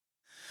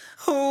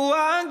Oh,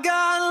 I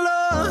got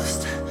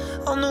lost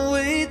on the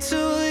way to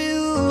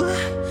you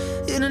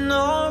in an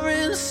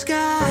orange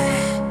sky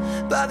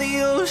by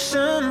the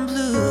ocean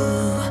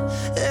blue.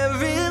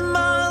 Every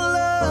mile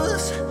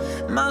lost,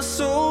 my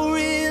soul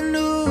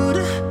renewed,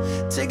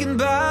 taken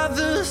by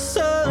the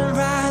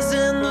sunrise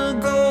and the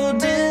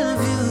golden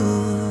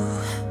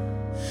view.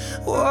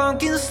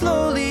 Walking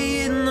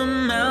slowly in the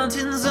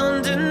mountains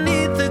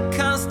underneath the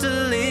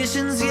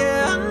constellations.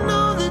 Yeah, I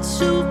know that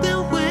you've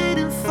been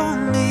waiting for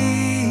me.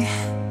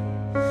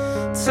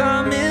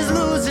 Time is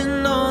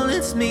losing all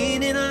its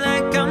meaning,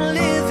 like I'm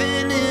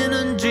living in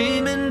a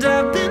dream, and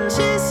I've been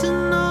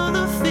chasing all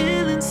the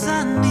feelings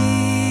I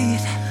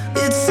need.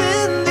 It's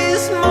in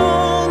these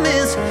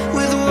moments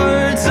with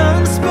words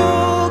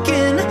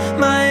unspoken,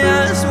 my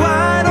eyes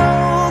wide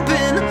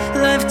open,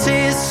 life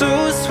tastes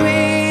so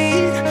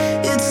sweet.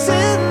 It's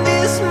in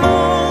these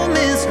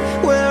moments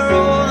where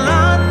all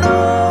I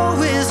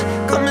know is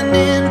coming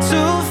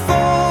into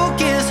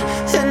focus,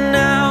 and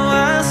now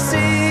I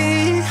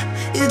see.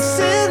 It's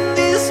in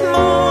these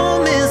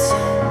moments.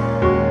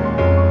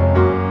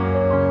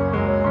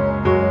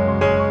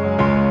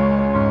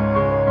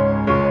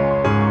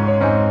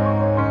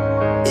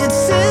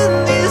 It's in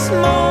these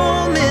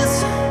moments.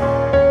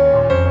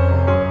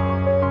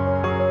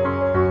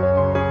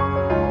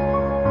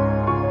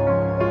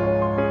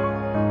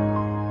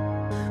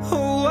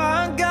 Oh,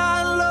 I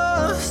got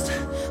lost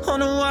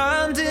on a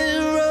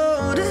winding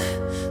road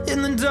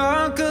in the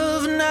dark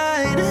of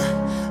night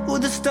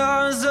with the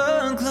stars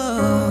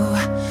aglow.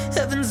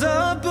 Heaven's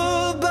up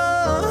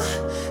above,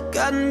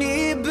 got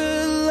me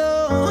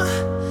below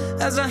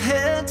as I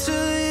head to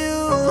you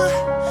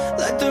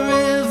like the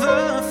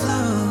river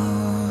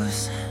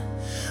flows.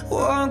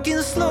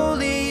 Walking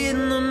slowly